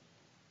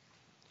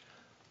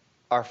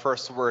Our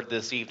first word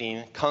this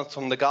evening comes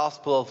from the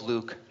Gospel of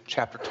Luke,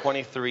 chapter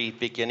 23,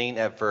 beginning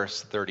at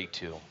verse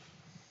 32.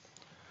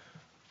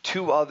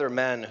 Two other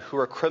men who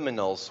were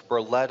criminals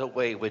were led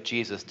away with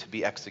Jesus to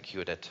be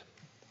executed.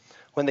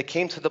 When they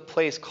came to the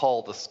place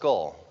called the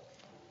Skull,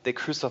 they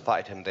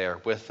crucified him there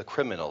with the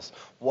criminals,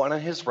 one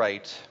on his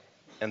right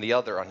and the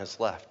other on his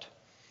left.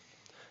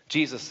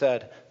 Jesus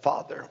said,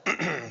 "Father,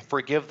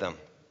 forgive them,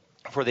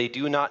 for they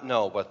do not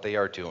know what they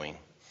are doing."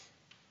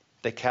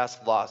 They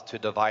cast lots to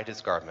divide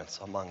his garments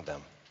among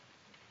them.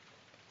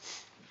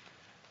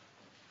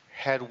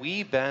 Had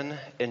we been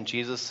in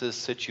Jesus'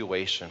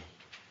 situation,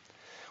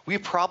 we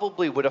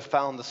probably would have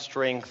found the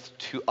strength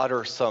to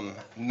utter some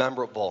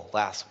memorable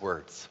last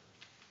words.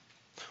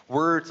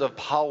 Words of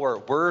power,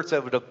 words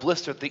that would have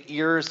blistered the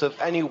ears of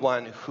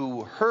anyone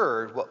who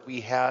heard what we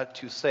had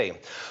to say.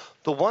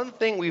 The one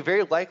thing we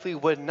very likely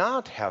would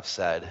not have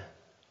said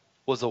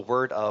was a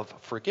word of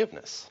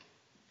forgiveness.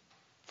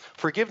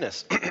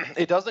 Forgiveness,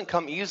 it doesn't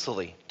come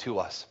easily to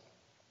us.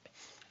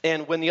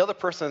 And when the other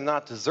person is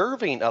not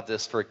deserving of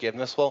this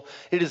forgiveness, well,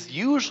 it is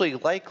usually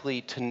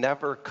likely to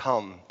never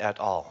come at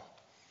all.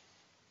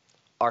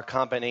 Our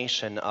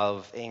combination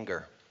of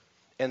anger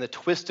and the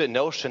twisted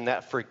notion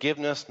that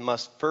forgiveness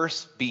must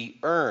first be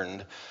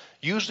earned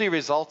usually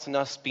results in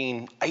us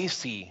being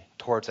icy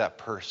towards that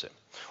person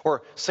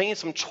or saying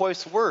some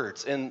choice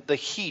words in the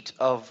heat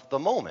of the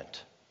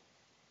moment.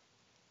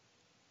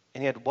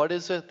 And yet, what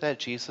is it that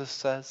Jesus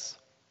says?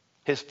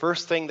 His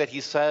first thing that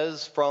he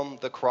says from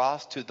the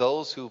cross to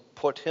those who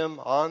put him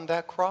on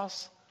that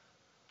cross?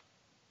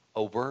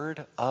 A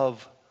word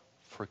of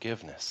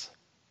forgiveness.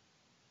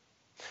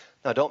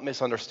 Now, don't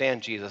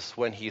misunderstand Jesus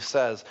when he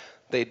says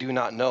they do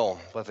not know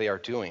what they are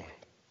doing.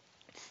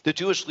 The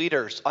Jewish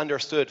leaders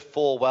understood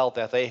full well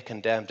that they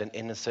condemned an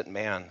innocent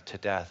man to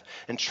death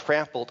and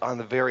trampled on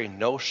the very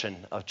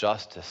notion of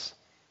justice.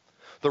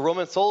 The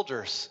Roman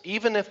soldiers,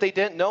 even if they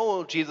didn't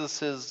know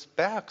Jesus'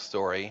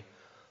 backstory,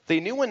 they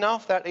knew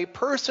enough that a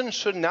person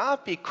should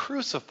not be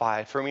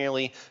crucified for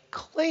merely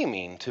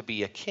claiming to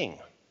be a king.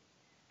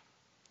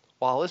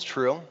 While it's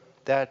true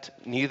that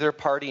neither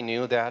party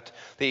knew that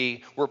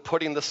they were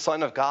putting the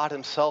Son of God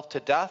himself to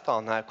death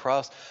on that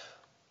cross,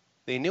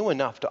 they knew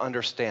enough to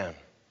understand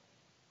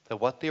that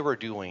what they were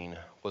doing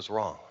was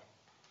wrong.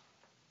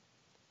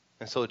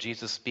 And so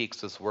Jesus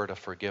speaks this word of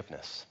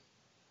forgiveness.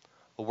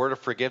 A word of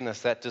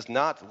forgiveness that does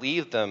not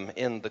leave them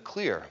in the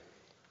clear.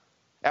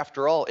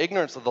 After all,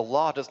 ignorance of the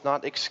law does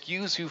not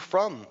excuse you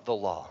from the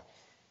law.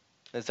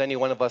 As any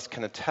one of us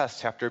can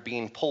attest after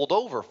being pulled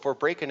over for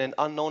breaking an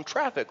unknown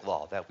traffic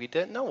law that we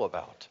didn't know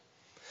about.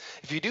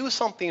 If you do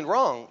something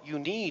wrong, you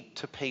need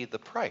to pay the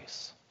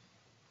price.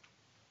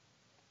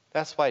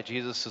 That's why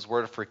Jesus'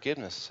 word of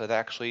forgiveness that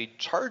actually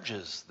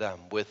charges them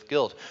with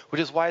guilt,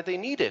 which is why they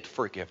needed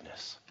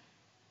forgiveness.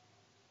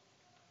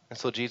 And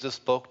so Jesus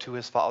spoke to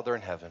his Father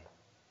in heaven,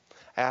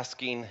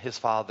 asking his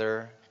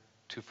Father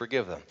to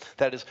forgive them.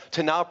 That is,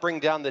 to not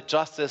bring down the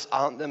justice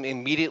on them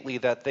immediately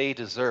that they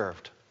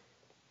deserved,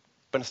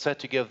 but instead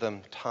to give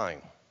them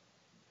time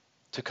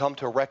to come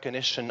to a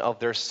recognition of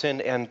their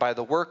sin and by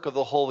the work of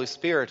the Holy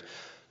Spirit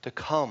to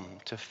come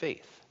to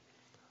faith.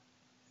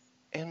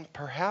 And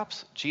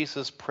perhaps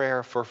Jesus'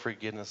 prayer for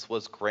forgiveness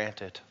was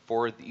granted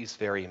for these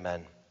very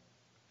men.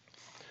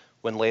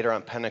 When later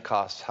on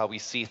Pentecost, how we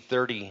see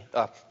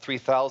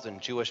 3,000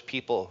 Jewish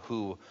people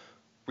who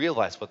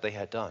realized what they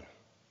had done.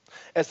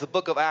 As the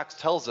book of Acts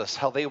tells us,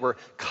 how they were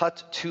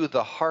cut to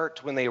the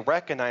heart when they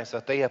recognized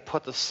that they had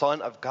put the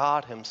Son of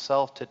God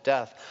himself to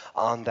death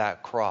on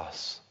that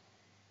cross.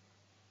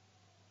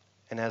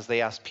 And as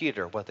they asked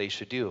Peter what they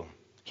should do,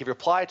 he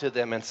replied to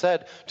them and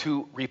said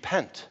to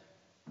repent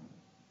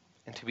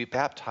and to be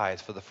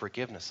baptized for the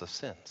forgiveness of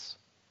sins.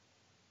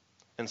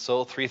 And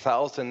so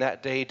 3,000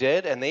 that day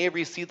did, and they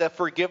received that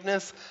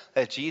forgiveness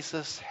that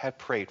Jesus had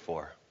prayed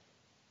for.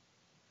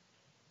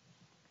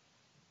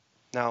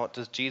 Now,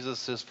 does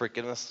Jesus'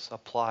 forgiveness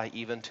apply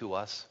even to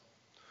us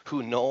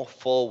who know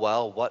full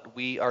well what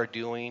we are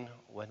doing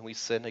when we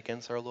sin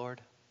against our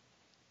Lord?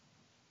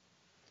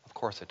 Of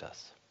course it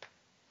does.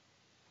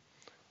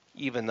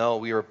 Even though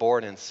we were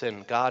born in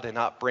sin, God did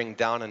not bring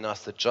down on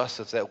us the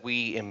justice that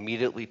we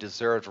immediately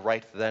deserved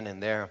right then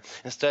and there.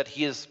 Instead,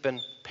 he has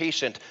been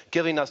patient,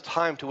 giving us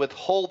time to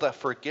withhold that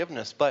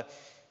forgiveness. But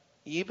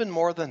even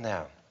more than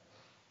that,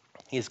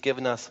 he has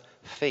given us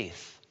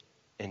faith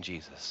in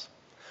Jesus,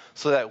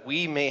 so that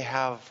we may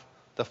have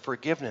the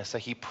forgiveness that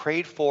he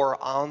prayed for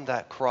on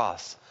that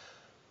cross,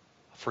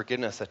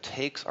 forgiveness that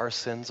takes our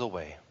sins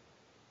away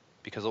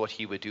because of what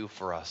he would do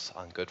for us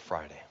on Good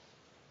Friday.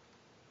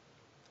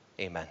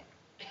 Amen.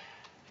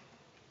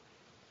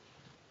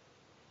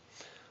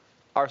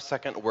 Our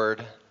second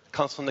word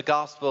comes from the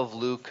Gospel of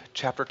Luke,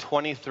 chapter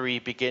 23,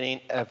 beginning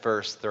at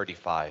verse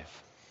 35.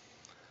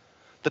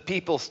 The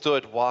people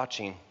stood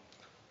watching.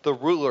 The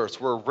rulers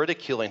were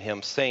ridiculing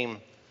him,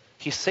 saying,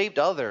 "He saved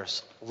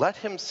others. Let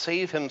him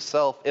save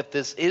himself if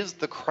this is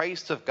the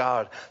Christ of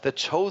God, the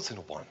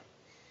chosen one."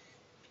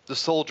 The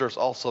soldiers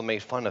also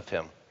made fun of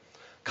him.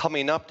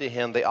 Coming up to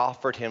him, they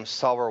offered him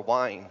sour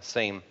wine,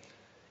 saying,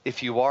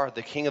 If you are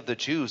the King of the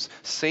Jews,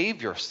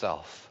 save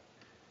yourself."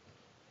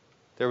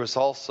 There was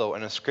also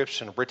an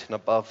inscription written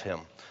above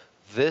him,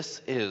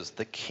 "This is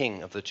the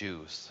King of the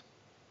Jews."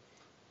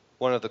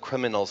 One of the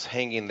criminals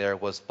hanging there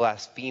was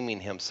blaspheming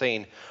him,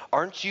 saying,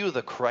 "Aren't you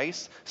the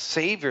Christ?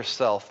 Save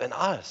yourself and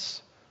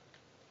us."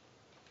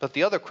 But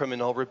the other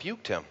criminal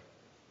rebuked him.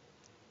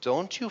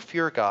 "Don't you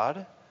fear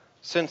God?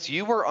 Since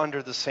you are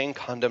under the same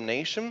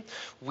condemnation,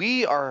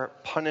 we are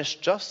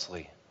punished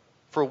justly.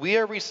 For we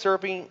are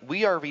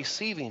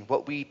receiving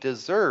what we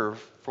deserve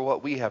for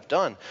what we have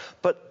done.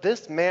 But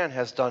this man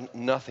has done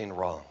nothing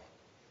wrong."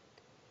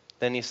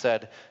 Then he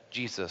said,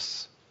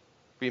 "Jesus,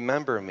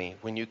 remember me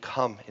when you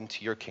come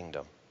into your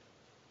kingdom."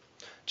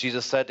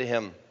 Jesus said to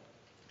him,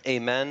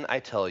 "Amen, I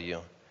tell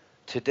you,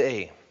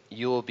 today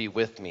you will be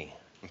with me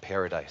in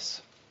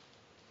paradise."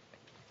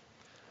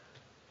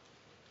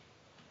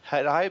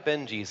 Had I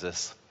been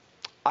Jesus,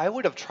 I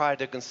would have tried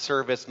to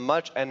conserve as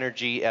much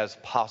energy as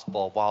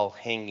possible while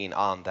hanging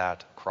on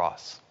that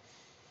cross.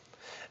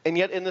 And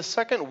yet in the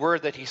second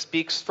word that he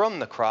speaks from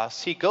the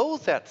cross, he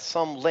goes at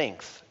some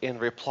length in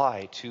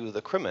reply to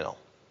the criminal.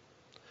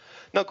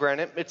 Now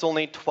granted, it's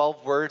only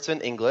 12 words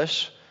in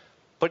English,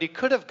 but he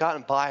could have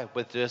gotten by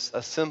with just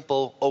a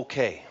simple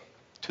 "okay"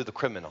 to the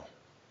criminal.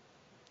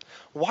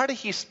 Why did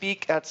he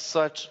speak at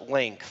such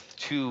length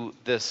to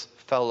this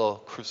fellow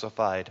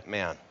crucified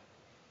man?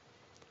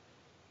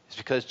 It's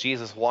because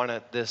Jesus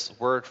wanted this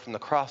word from the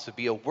cross to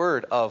be a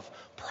word of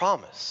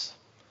promise.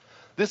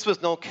 This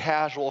was no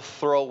casual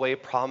throwaway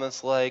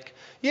promise like,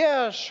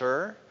 "Yeah,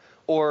 sure,"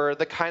 or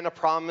the kind of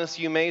promise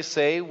you may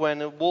say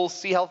when "we'll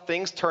see how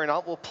things turn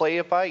out, we'll play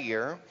it by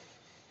ear."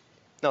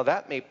 Now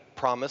that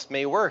promise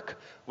may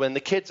work when the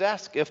kids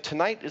ask if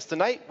tonight is the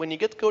night when you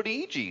get to go to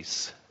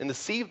EG's and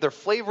receive their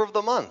flavor of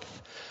the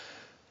month.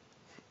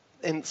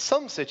 In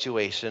some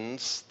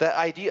situations, that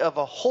idea of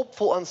a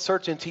hopeful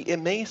uncertainty, it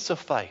may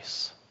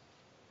suffice.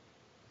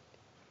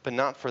 But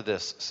not for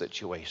this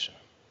situation.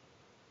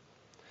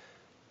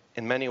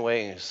 In many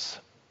ways,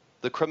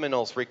 the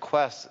criminal's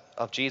request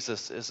of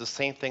Jesus is the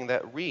same thing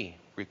that we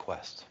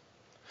request.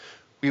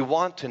 We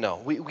want to know.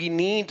 We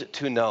need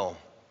to know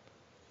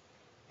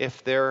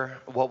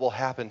what will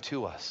happen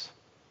to us.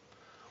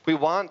 We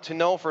want to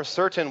know for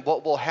certain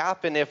what will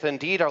happen if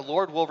indeed our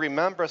Lord will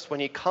remember us when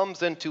he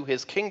comes into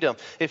his kingdom,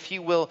 if he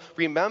will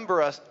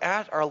remember us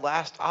at our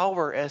last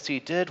hour as he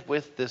did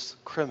with this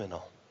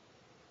criminal.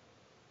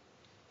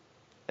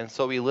 And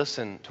so we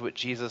listen to what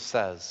Jesus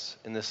says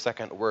in this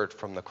second word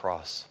from the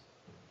cross.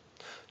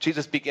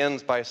 Jesus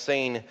begins by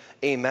saying,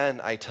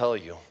 "Amen, I tell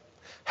you."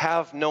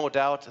 Have no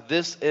doubt,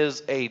 this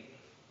is a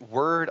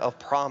word of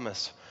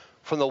promise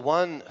from the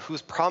one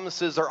whose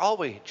promises are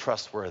always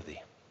trustworthy.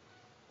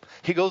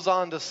 He goes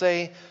on to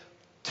say,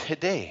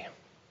 today,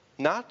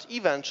 not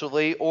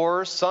eventually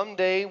or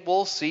someday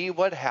we'll see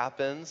what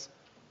happens,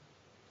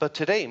 but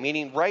today,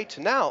 meaning right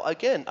now,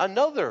 again,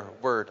 another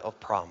word of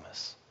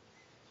promise.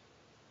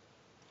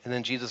 And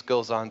then Jesus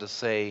goes on to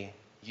say,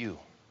 you.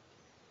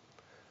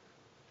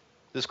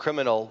 This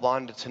criminal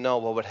wanted to know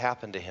what would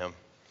happen to him.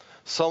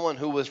 Someone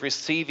who was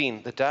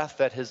receiving the death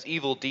that his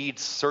evil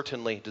deeds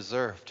certainly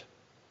deserved.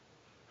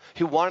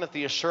 He wanted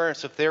the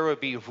assurance that there would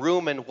be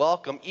room and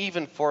welcome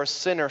even for a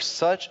sinner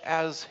such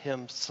as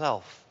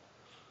himself.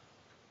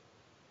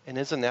 And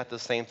isn't that the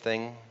same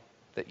thing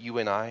that you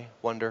and I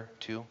wonder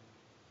too?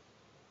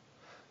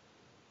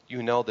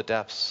 You know the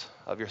depths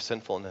of your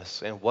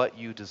sinfulness and what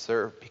you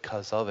deserve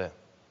because of it.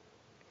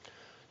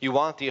 You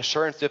want the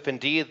assurance if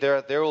indeed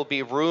there will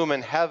be room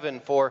in heaven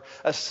for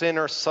a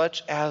sinner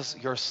such as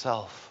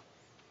yourself.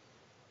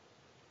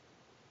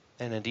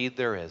 And indeed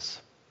there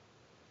is.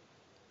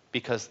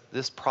 Because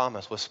this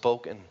promise was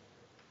spoken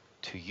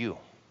to you.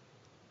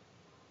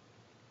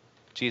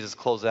 Jesus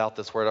closed out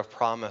this word of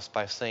promise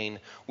by saying,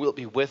 will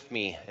be with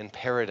me in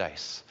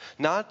paradise.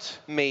 Not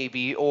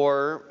maybe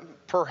or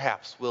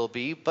perhaps will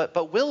be,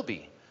 but will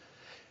be.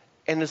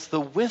 And it's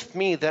the with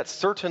me that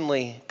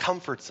certainly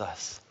comforts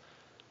us.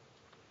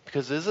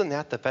 Because isn't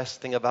that the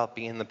best thing about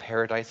being in the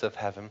paradise of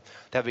heaven?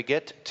 That we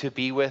get to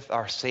be with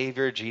our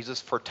Savior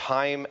Jesus for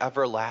time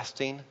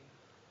everlasting.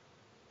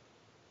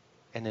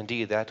 And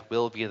indeed, that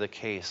will be the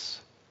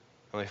case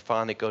when we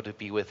finally go to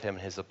be with him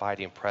in his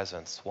abiding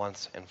presence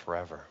once and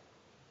forever.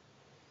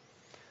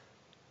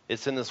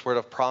 It's in this word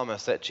of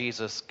promise that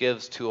Jesus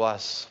gives to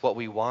us what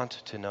we want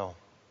to know.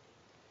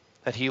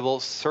 That he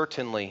will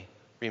certainly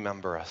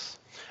remember us.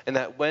 And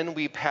that when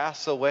we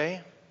pass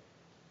away,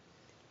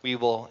 we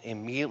will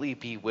immediately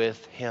be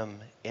with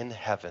him in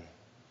heaven,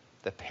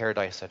 the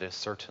paradise that it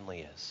certainly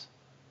is.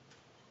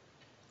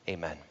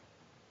 Amen.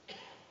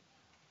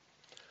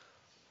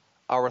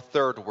 Our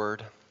third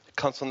word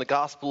comes from the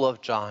Gospel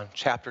of John,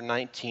 chapter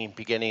 19,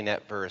 beginning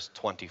at verse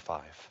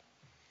 25.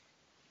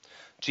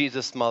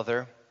 Jesus'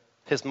 mother,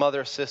 his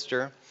mother's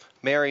sister,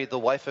 Mary, the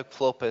wife of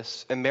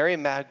Clopas, and Mary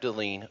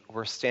Magdalene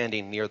were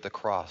standing near the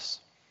cross.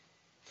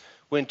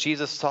 When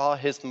Jesus saw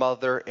his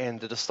mother and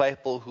the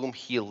disciple whom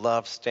he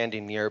loved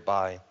standing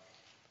nearby,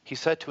 he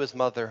said to his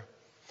mother,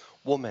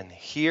 "Woman,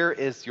 here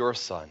is your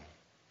son."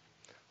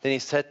 Then he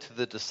said to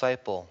the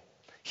disciple,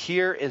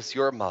 "Here is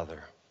your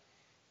mother."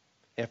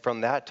 And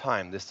from that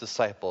time, this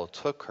disciple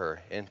took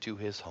her into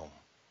his home.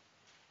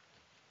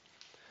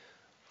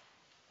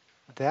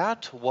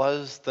 That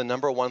was the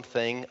number one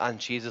thing on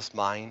Jesus'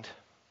 mind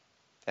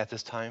at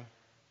this time.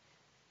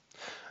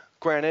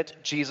 Granted,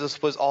 Jesus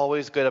was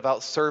always good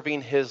about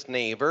serving his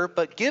neighbor,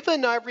 but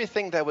given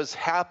everything that was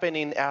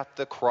happening at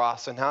the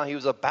cross and how he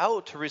was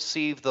about to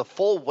receive the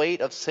full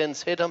weight of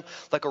sins hit him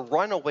like a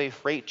runaway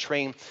freight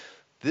train,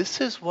 this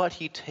is what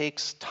he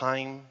takes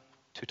time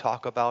to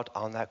talk about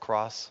on that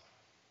cross.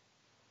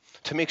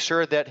 To make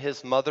sure that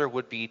his mother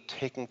would be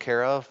taken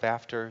care of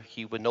after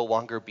he would no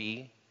longer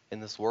be in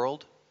this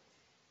world?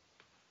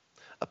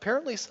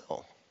 Apparently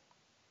so.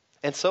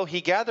 And so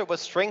he gathered what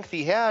strength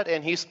he had,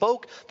 and he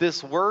spoke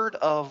this word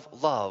of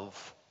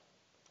love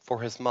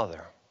for his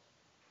mother.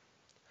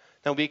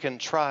 Now, we can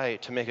try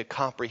to make it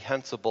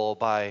comprehensible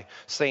by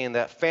saying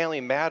that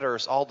family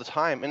matters all the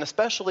time, and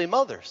especially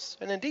mothers.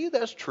 And indeed,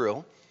 that's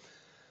true.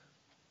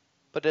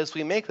 But as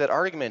we make that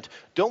argument,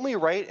 don't we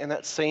right in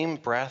that same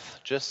breath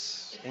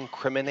just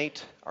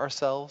incriminate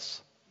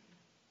ourselves?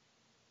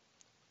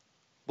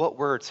 What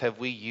words have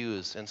we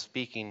used in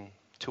speaking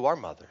to our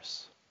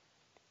mothers?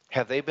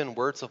 Have they been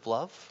words of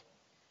love?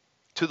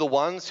 To the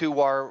ones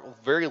who are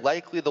very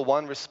likely the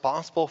one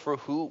responsible for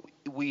who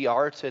we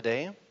are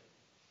today?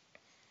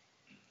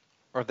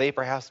 Or have they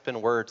perhaps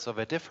been words of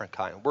a different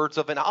kind, words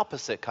of an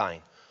opposite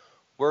kind?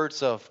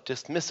 Words of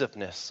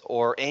dismissiveness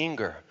or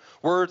anger,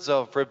 words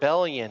of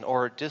rebellion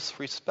or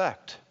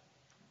disrespect.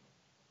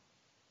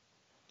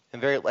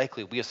 And very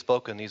likely we have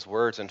spoken these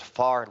words in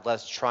far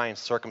less trying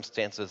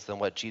circumstances than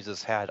what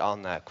Jesus had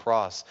on that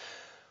cross.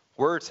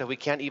 Words that we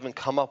can't even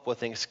come up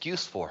with an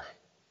excuse for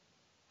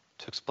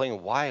to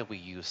explain why we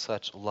use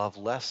such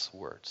loveless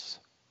words.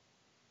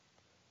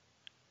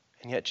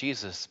 And yet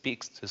Jesus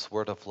speaks this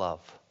word of love.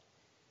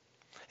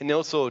 And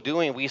in so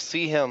doing, we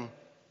see him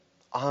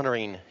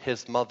honoring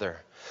his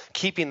mother,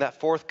 keeping that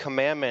fourth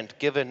commandment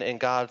given in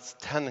God's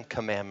 10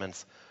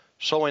 commandments,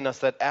 showing us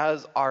that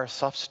as our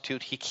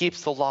substitute, he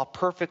keeps the law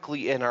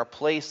perfectly in our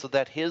place so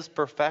that his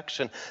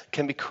perfection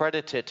can be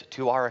credited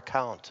to our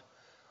account.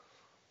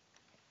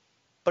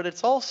 But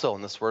it's also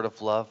in this word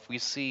of love, we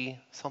see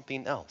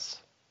something else.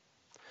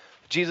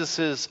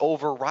 Jesus'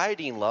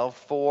 overriding love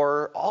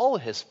for all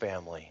his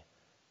family,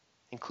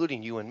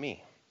 including you and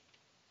me.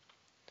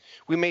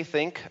 We may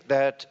think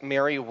that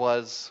Mary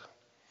was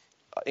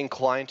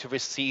inclined to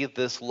receive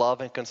this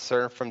love and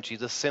concern from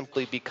Jesus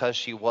simply because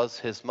she was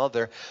his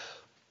mother.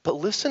 But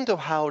listen to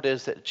how it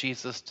is that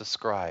Jesus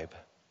described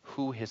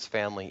who his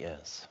family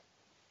is.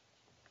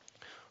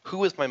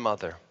 Who is my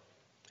mother?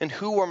 And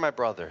who are my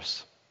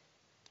brothers?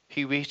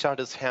 He reached out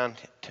his hand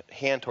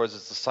towards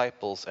his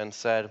disciples and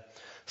said,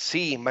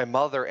 "See my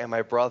mother and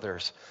my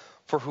brothers,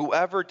 for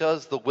whoever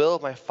does the will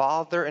of my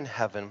Father in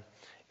heaven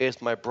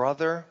is my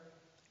brother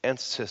and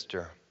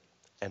sister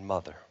and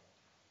mother."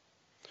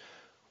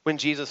 When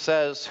Jesus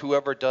says,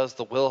 "Whoever does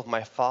the will of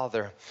my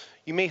Father,"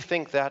 you may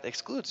think that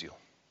excludes you.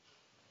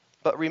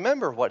 But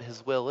remember what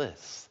his will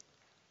is.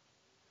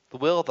 The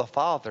will of the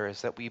Father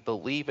is that we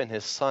believe in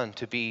his Son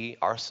to be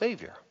our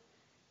Savior.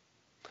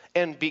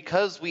 And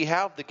because we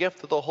have the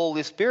gift of the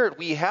Holy Spirit,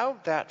 we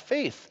have that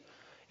faith.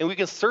 And we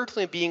can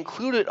certainly be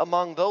included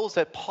among those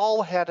that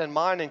Paul had in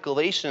mind in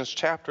Galatians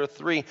chapter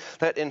 3,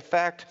 that in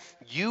fact,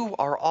 you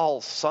are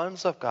all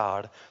sons of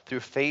God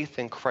through faith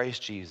in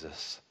Christ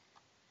Jesus.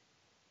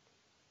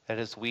 That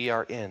is, we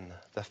are in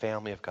the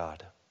family of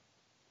God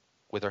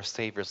with our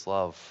Savior's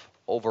love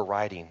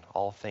overriding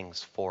all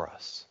things for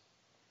us.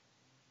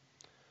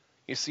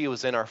 You see, it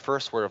was in our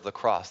first word of the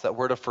cross, that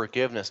word of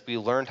forgiveness. We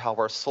learned how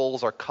our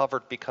souls are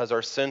covered because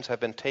our sins have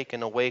been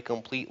taken away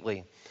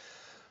completely.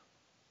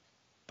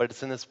 But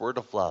it's in this word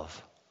of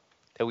love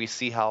that we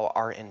see how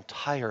our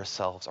entire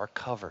selves are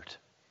covered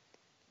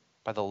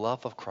by the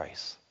love of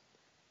Christ,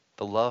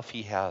 the love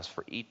he has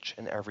for each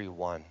and every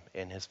one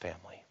in his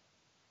family.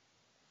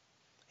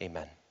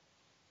 Amen.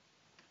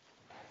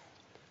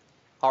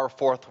 Our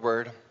fourth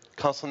word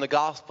comes from the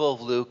Gospel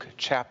of Luke,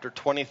 chapter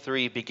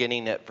 23,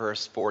 beginning at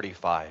verse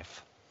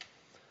 45.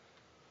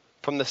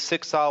 From the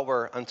 6th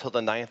hour until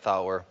the 9th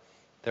hour,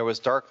 there was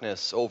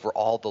darkness over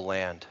all the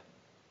land.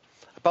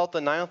 About the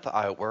 9th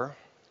hour,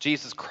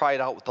 Jesus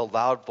cried out with a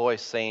loud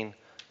voice, saying,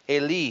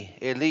 "Eli,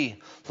 Eli,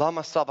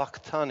 lama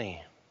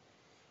sabachthani,"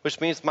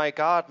 which means, my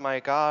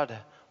God,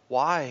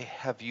 why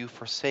have you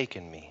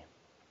forsaken me?"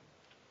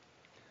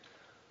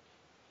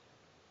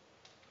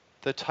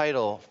 The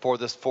title for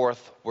this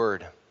fourth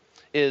word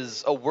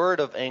is a word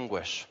of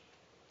anguish.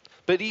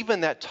 But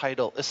even that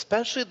title,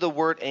 especially the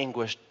word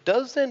anguish,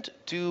 doesn't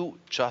do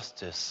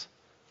justice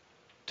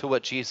to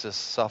what Jesus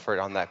suffered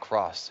on that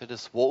cross. It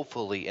is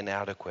woefully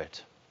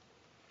inadequate.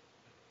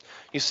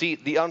 You see,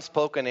 the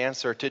unspoken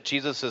answer to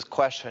Jesus'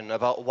 question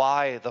about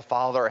why the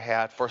Father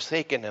had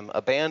forsaken him,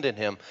 abandoned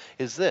him,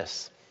 is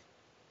this: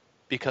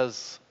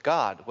 because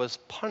God was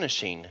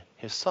punishing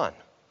his Son.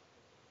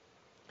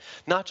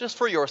 Not just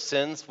for your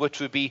sins, which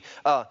would be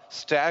a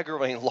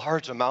staggering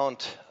large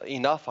amount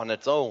enough on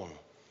its own,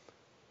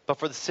 but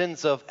for the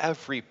sins of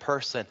every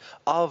person,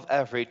 of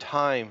every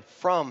time,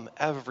 from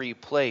every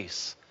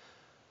place.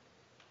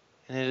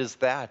 And it is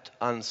that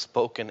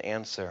unspoken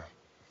answer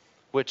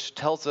which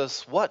tells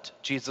us what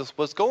Jesus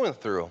was going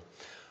through.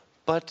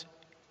 But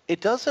it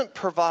doesn't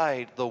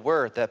provide the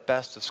word that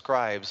best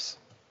describes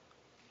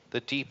the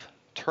deep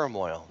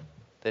turmoil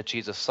that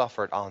Jesus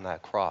suffered on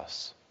that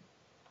cross.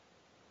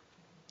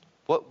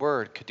 What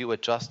word could do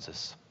it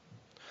justice?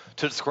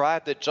 To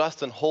describe the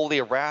just and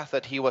holy wrath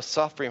that he was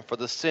suffering for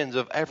the sins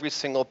of every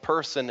single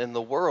person in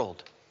the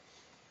world.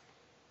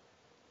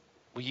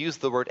 We use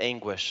the word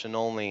anguish in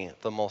only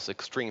the most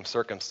extreme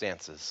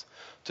circumstances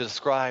to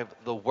describe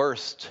the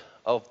worst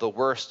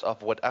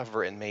of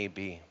whatever it may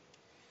be.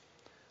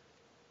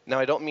 Now,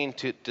 I don't mean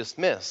to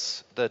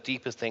dismiss the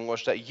deepest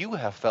anguish that you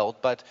have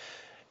felt, but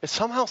it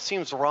somehow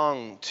seems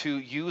wrong to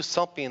use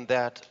something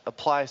that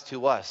applies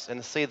to us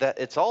and to say that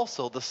it's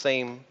also the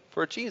same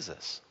for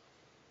Jesus.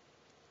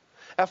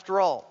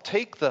 After all,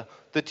 take the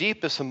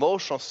deepest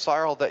emotional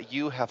sorrow that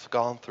you have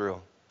gone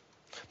through.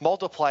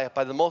 Multiply it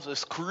by the most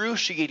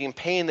excruciating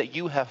pain that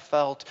you have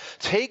felt.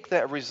 Take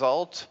that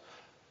result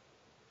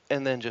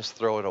and then just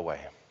throw it away.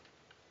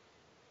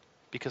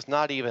 Because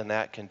not even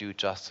that can do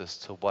justice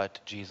to what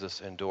Jesus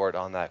endured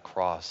on that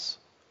cross,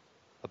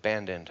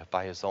 abandoned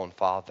by his own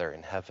Father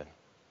in heaven.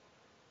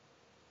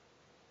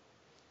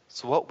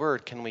 So what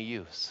word can we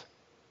use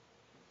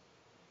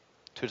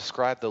to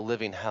describe the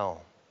living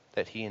hell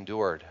that he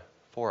endured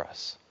for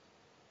us?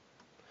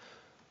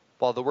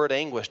 While the word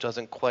anguish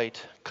doesn't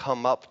quite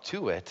come up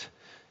to it,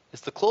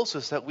 it's the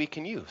closest that we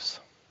can use.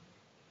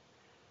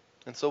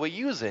 And so we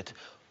use it,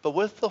 but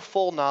with the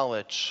full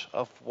knowledge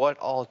of what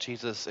all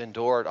Jesus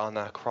endured on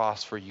that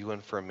cross for you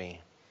and for me.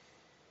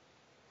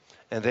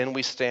 And then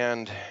we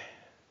stand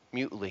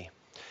mutely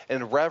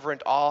in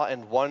reverent awe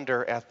and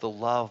wonder at the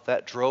love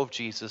that drove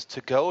Jesus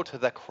to go to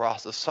that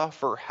cross, to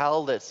suffer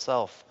hell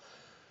itself,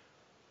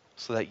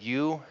 so that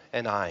you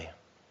and I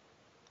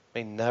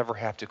may never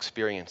have to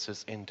experience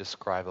this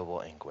indescribable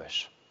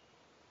anguish.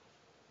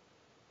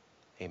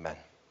 Amen.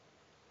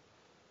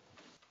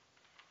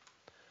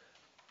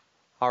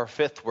 Our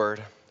fifth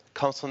word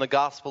comes from the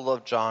Gospel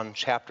of John,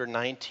 chapter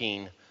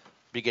 19,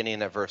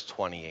 beginning at verse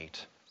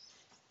 28.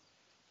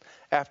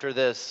 After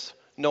this,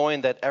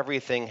 knowing that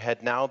everything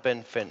had now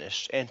been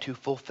finished, and to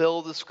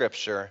fulfill the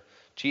scripture,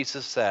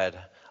 Jesus said,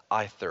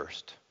 I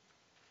thirst.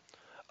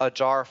 A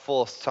jar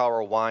full of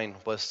sour wine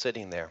was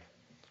sitting there.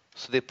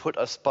 So they put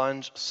a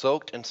sponge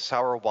soaked in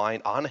sour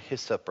wine on a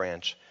hyssop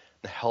branch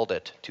and held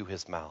it to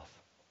his mouth.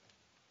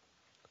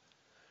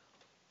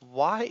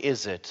 Why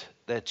is it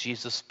that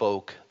Jesus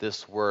spoke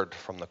this word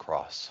from the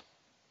cross?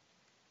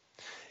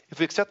 If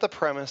we accept the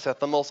premise that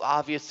the most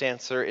obvious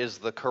answer is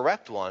the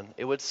correct one,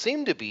 it would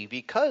seem to be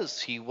because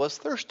he was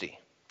thirsty.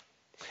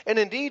 And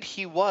indeed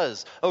he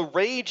was. A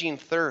raging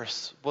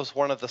thirst was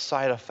one of the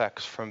side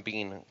effects from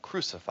being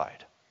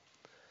crucified.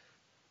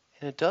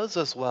 And it does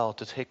us well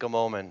to take a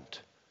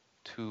moment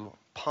to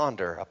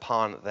ponder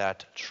upon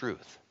that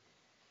truth.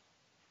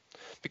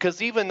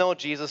 Because even though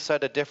Jesus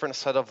said a different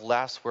set of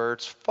last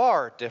words,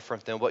 far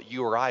different than what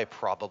you or I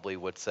probably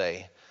would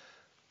say,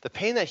 the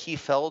pain that he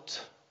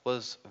felt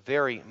was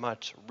very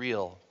much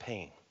real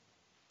pain.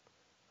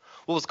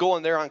 What was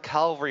going there on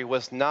Calvary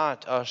was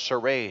not a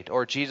charade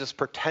or Jesus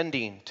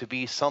pretending to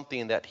be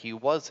something that he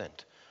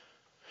wasn't.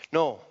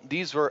 No,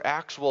 these were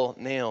actual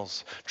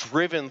nails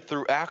driven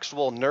through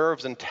actual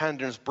nerves and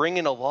tendons,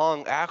 bringing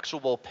along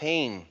actual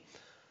pain.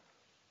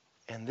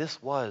 And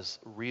this was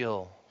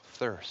real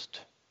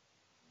thirst.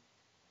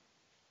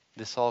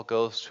 This all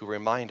goes to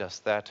remind us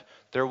that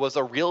there was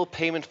a real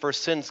payment for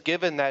sins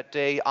given that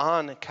day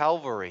on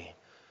Calvary,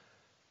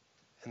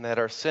 and that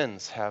our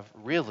sins have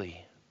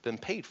really been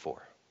paid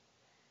for.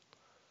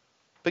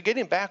 But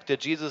getting back to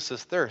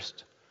Jesus'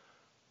 thirst,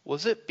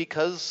 was it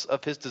because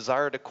of his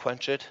desire to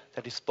quench it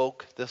that he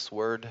spoke this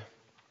word?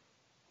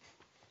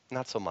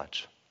 Not so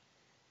much.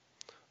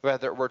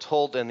 Rather, we're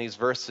told in these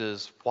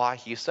verses why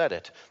he said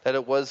it, that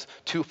it was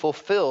to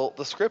fulfill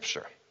the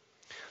scripture.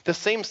 The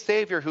same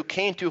Savior who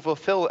came to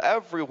fulfill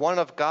every one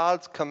of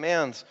God's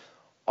commands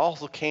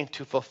also came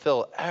to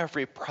fulfill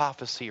every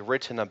prophecy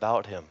written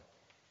about him.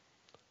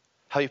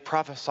 How he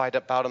prophesied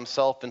about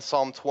himself in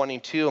Psalm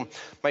 22,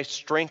 my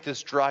strength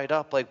is dried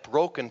up like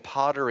broken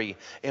pottery,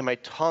 and my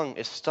tongue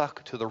is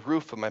stuck to the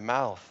roof of my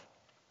mouth.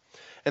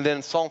 And then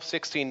in Psalm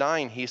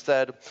 69, he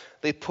said,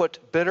 they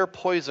put bitter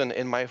poison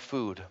in my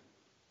food.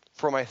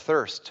 For my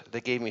thirst,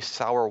 they gave me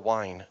sour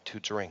wine to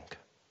drink.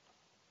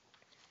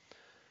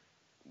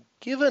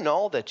 Given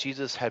all that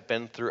Jesus had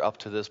been through up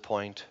to this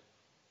point,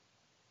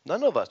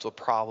 none of us would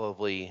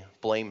probably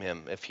blame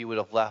him if he would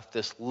have left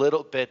this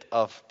little bit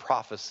of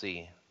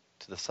prophecy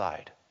to the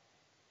side.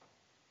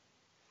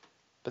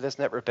 But that's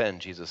never been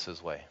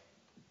Jesus' way.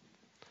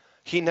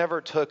 He never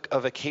took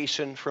a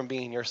vacation from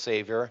being your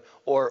Savior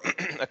or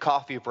a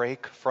coffee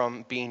break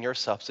from being your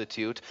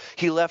substitute.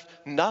 He left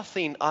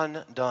nothing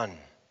undone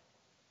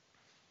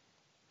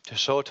to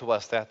show to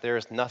us that there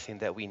is nothing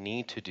that we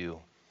need to do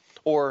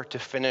or to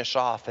finish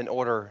off in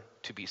order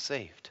to be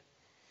saved.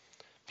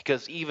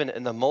 Because even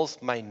in the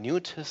most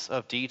minutest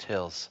of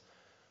details,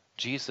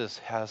 Jesus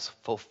has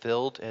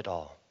fulfilled it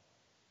all.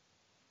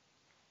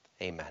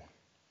 Amen.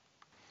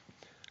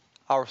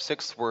 Our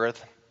sixth word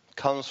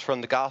comes from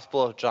the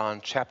Gospel of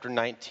John, chapter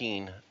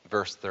 19,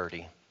 verse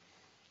 30.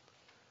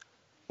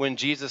 When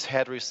Jesus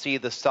had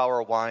received the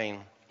sour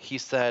wine, he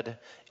said,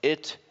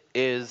 "It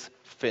is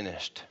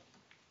finished."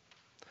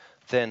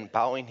 Then,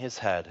 bowing his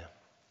head,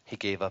 he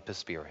gave up his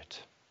spirit.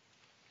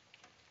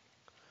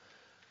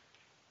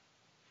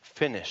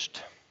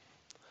 Finished.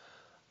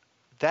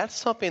 That's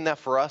something that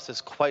for us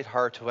is quite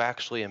hard to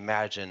actually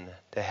imagine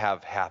to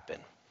have happen,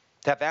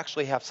 to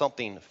actually have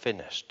something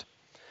finished.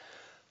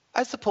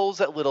 I suppose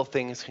that little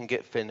things can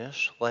get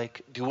finished,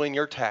 like doing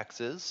your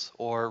taxes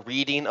or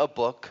reading a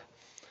book,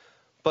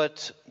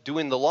 but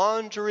doing the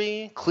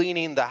laundry,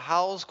 cleaning the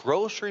house,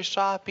 grocery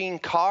shopping,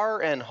 car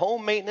and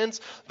home maintenance,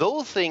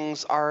 those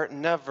things are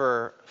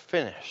never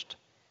finished.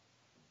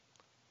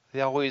 They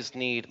always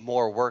need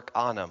more work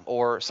on them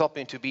or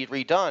something to be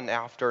redone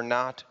after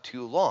not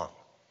too long.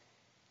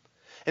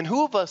 And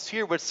who of us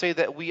here would say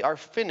that we are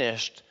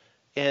finished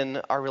in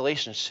our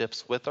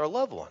relationships with our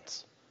loved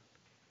ones?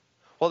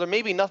 Well, there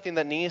may be nothing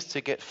that needs to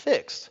get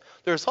fixed.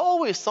 There's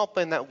always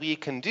something that we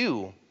can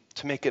do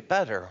to make it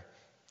better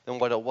than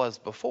what it was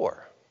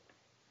before.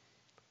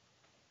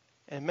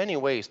 In many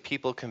ways,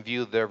 people can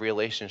view their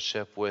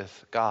relationship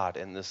with God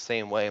in the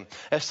same way,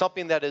 as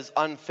something that is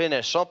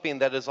unfinished, something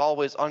that is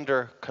always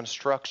under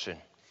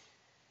construction.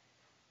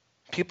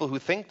 People who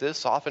think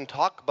this often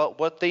talk about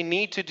what they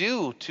need to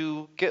do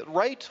to get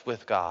right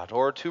with God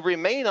or to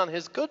remain on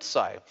his good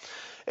side.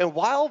 And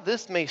while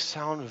this may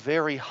sound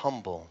very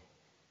humble,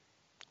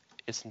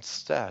 it's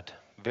instead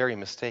very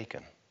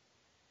mistaken,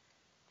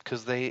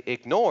 because they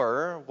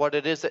ignore what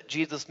it is that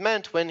Jesus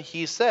meant when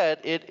he said,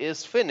 "It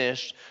is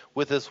finished,"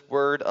 with his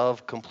word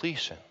of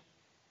completion.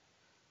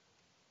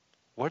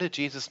 What did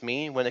Jesus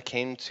mean when it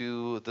came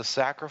to the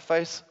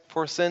sacrifice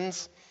for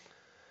sins?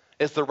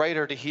 As the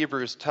writer to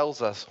Hebrews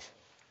tells us,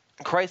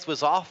 Christ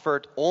was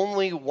offered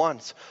only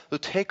once to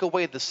take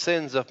away the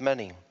sins of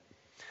many.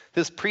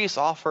 This priest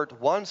offered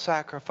one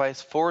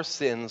sacrifice for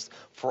sins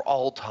for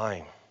all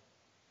time.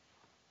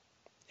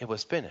 It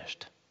was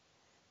finished.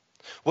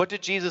 What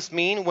did Jesus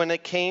mean when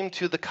it came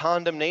to the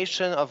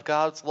condemnation of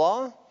God's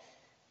law?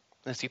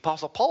 As the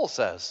Apostle Paul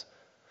says,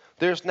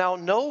 there's now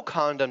no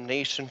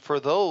condemnation for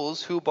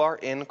those who are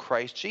in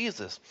Christ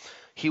Jesus.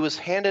 He was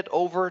handed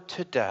over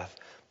to death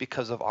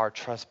because of our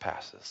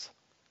trespasses.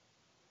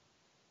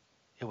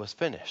 It was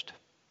finished.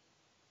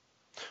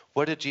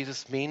 What did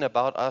Jesus mean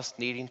about us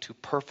needing to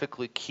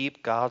perfectly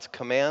keep God's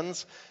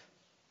commands?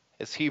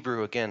 As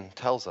Hebrew again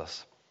tells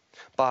us,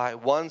 by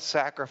one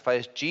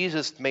sacrifice,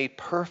 Jesus made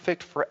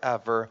perfect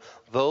forever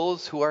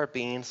those who are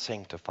being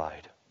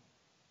sanctified.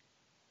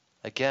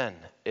 Again,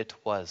 it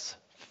was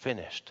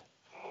finished.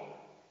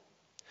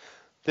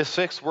 The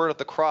sixth word of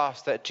the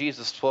cross that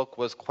Jesus spoke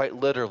was quite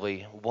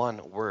literally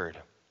one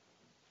word.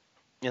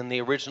 In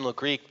the original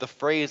Greek, the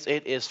phrase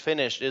 "it is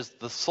finished" is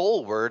the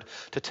sole word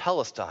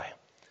tetelestai,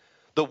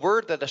 the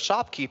word that a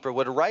shopkeeper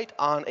would write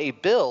on a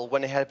bill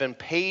when it had been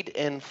paid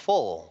in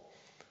full.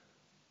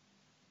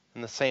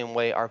 In the same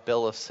way, our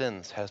bill of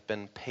sins has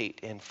been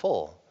paid in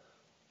full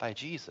by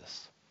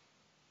Jesus.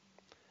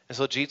 And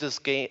so Jesus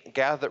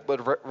gathered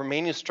what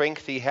remaining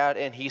strength he had,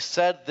 and he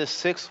said the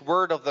sixth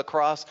word of the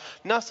cross,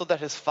 not so that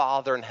his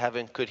Father in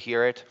heaven could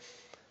hear it.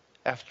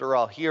 After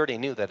all, he already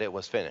knew that it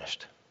was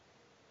finished.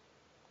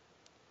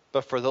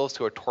 But for those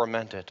who are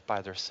tormented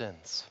by their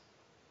sins,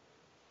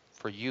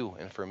 for you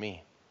and for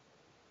me.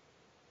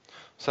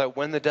 So that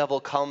when the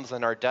devil comes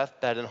on our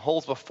deathbed and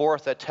holds before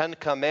us that 10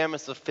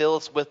 commandments to fill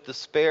us with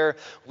despair,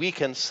 we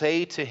can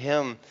say to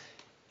him,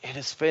 "It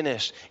is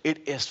finished.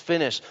 It is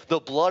finished. The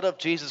blood of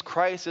Jesus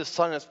Christ, his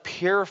Son, has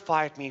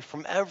purified me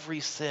from every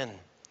sin."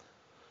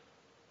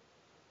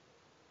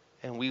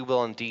 And we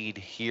will indeed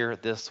hear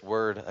this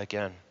word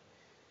again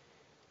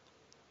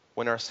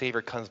when our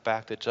Savior comes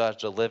back to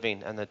judge the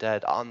living and the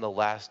dead on the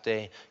last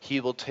day. He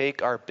will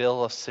take our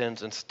bill of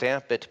sins and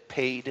stamp it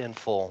paid in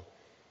full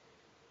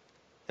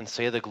and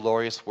say the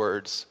glorious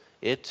words,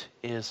 "It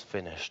is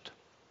finished."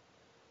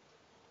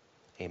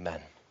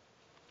 Amen.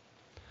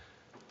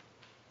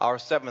 Our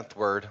seventh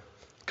word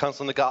comes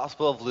from the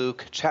Gospel of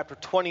Luke, chapter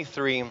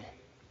 23,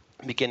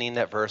 beginning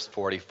at verse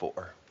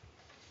 44.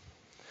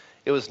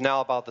 It was now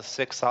about the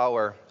 6th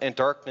hour, and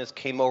darkness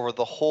came over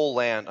the whole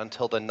land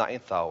until the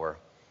 9th hour,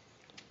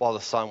 while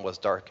the sun was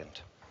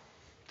darkened.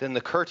 Then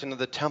the curtain of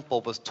the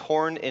temple was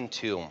torn in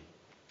two.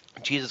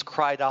 Jesus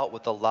cried out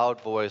with a loud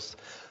voice,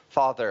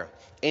 "Father,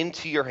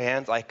 into your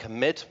hands I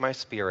commit my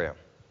spirit."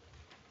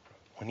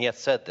 When he had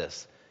said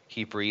this,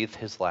 he breathed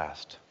his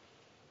last.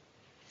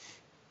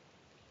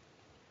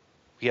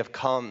 We have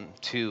come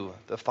to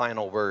the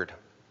final word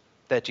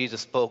that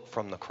Jesus spoke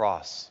from the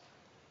cross.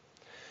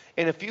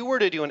 And if you were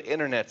to do an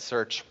internet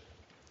search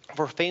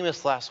for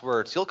famous last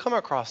words, you'll come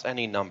across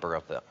any number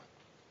of them.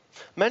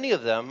 Many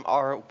of them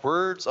are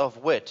words of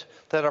wit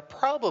that are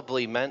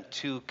probably meant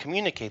to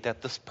communicate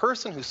that this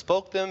person who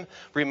spoke them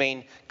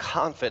remained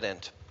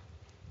confident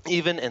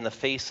even in the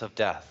face of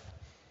death.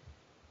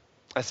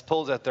 I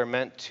suppose that they're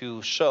meant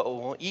to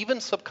show,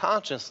 even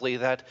subconsciously,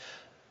 that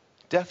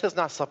death is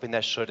not something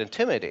that should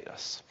intimidate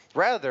us.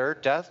 Rather,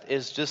 death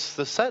is just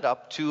the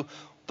setup to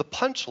the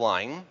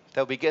punchline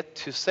that we get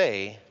to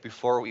say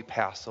before we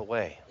pass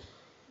away.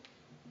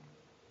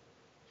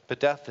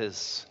 But death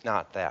is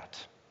not that.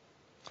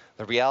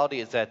 The reality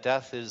is that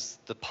death is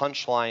the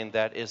punchline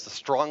that is the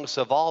strongest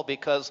of all,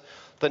 because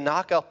the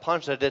knockout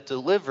punch that it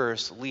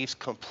delivers leaves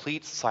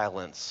complete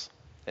silence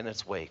in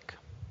its wake.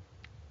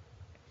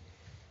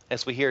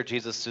 As we hear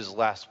Jesus'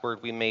 last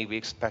word, we may be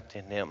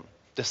expecting him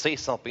to say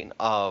something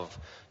of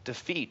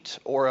defeat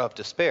or of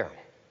despair.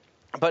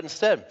 But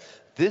instead,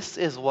 this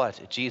is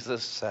what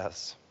Jesus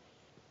says: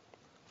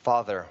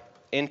 Father,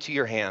 into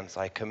your hands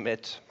I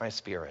commit my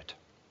spirit.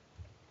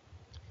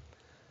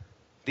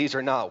 These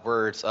are not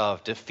words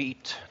of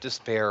defeat,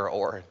 despair,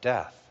 or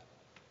death.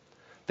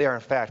 They are,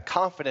 in fact,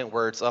 confident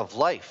words of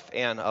life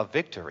and of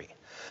victory.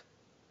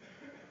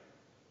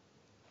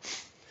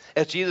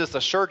 As Jesus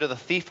assured to the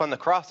thief on the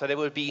cross that it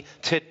would be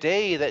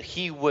today that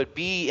he would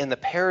be in the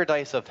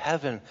paradise of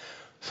heaven,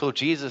 so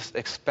Jesus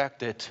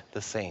expected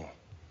the same.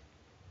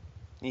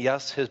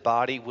 Yes, his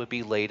body would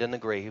be laid in the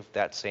grave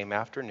that same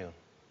afternoon,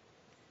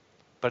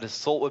 but his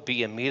soul would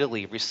be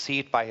immediately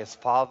received by his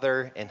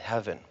Father in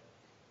heaven.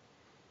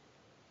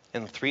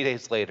 And 3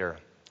 days later,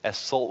 his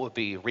soul would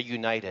be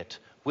reunited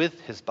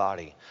with his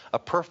body, a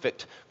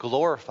perfect,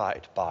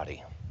 glorified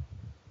body.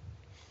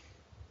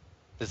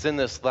 As in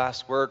this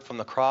last word from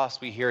the cross,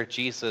 we hear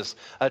Jesus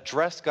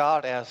address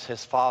God as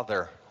his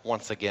Father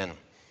once again.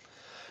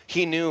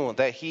 He knew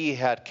that he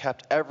had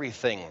kept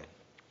everything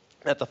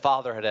that the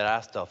Father had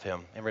asked of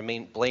him and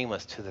remained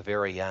blameless to the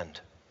very end.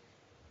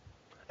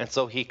 And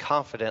so he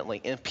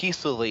confidently and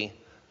peacefully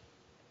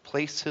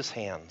placed his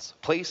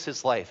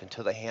life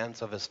into the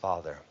hands of his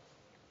Father.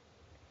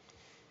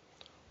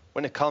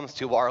 When it comes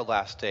to our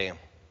last day,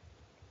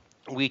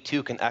 we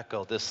too can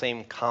echo this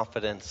same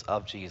confidence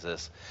of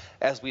Jesus.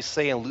 As we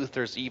say in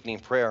Luther's evening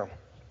prayer,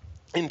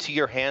 into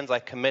your hands I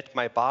commit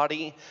my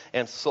body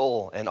and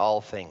soul and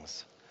all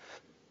things.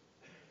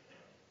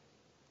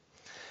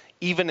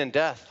 Even in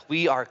death,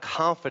 we are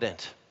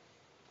confident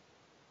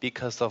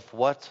because of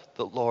what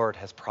the Lord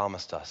has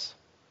promised us.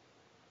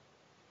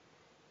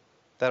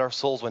 That our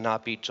souls would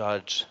not be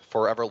judged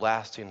for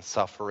everlasting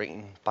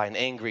suffering by an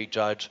angry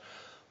judge,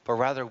 but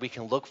rather we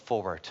can look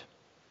forward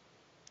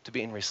to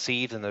being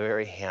received in the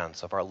very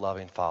hands of our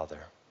loving Father,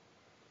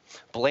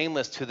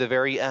 blameless to the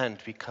very end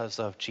because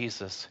of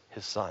Jesus,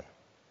 his Son.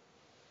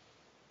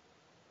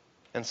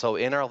 And so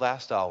in our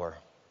last hour,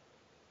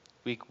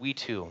 we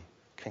too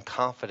can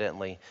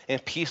confidently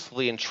and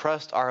peacefully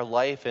entrust our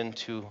life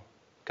into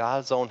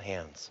God's own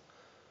hands,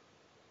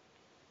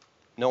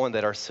 knowing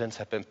that our sins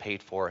have been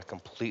paid for and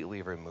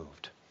completely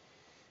removed.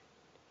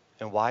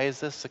 And why is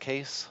this the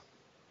case?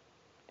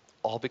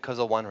 All because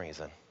of one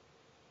reason.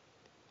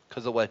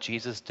 Because of what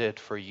Jesus did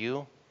for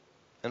you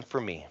and for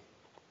me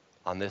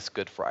on this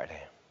Good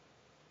Friday.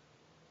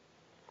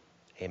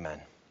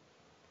 Amen.